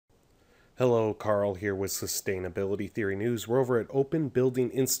Hello, Carl here with Sustainability Theory News. We're over at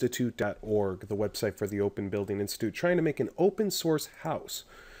openbuildinginstitute.org, the website for the Open Building Institute, trying to make an open source house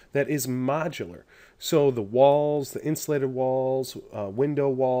that is modular. So the walls, the insulated walls, window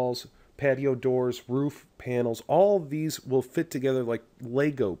walls, patio doors, roof panels, all of these will fit together like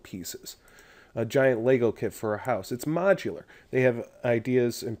Lego pieces. A giant Lego kit for a house. It's modular. They have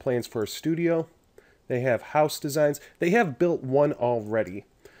ideas and plans for a studio. They have house designs. They have built one already,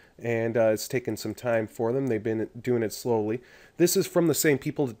 and it's taken some time for them. They've been doing it slowly. This is from the same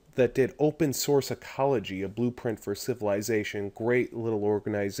people that did Open Source Ecology, a blueprint for civilization. Great little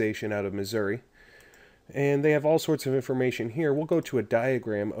organization out of Missouri. And they have all sorts of information here. We'll go to a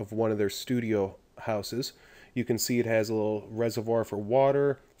diagram of one of their studio houses. You can see it has a little reservoir for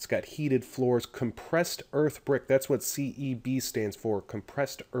water. It's got heated floors, compressed earth brick. That's what CEB stands for,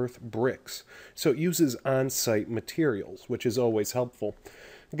 compressed earth bricks. So it uses on-site materials, which is always helpful.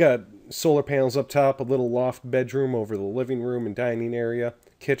 Got solar panels up top, a little loft bedroom over the living room and dining area,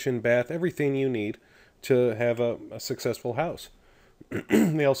 kitchen, bath, everything you need to have a successful house.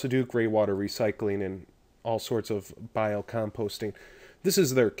 They also do gray water recycling and all sorts of biocomposting. This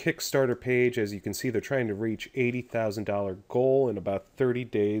is their Kickstarter page. As you can see, they're trying to reach $80,000 goal in about 30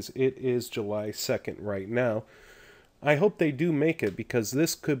 days. It is July 2nd right now. I hope they do make it because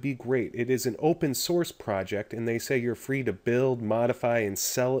this could be great. It is an open source project, and they say you're free to build, modify, and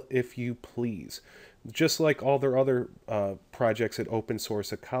sell it if you please. Just like all their other projects at Open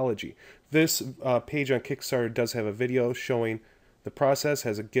Source Ecology. This page on Kickstarter does have a video showing the process,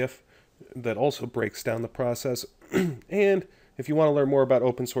 has a GIF that also breaks down the process. And if you want to learn more about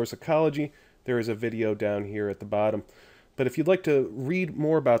Open Source Ecology, there is a video down here at the bottom. But if you'd like to read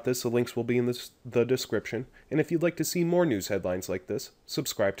more about this, the links will be in the description. And if you'd like to see more news headlines like this,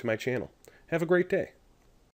 subscribe to my channel. Have a great day.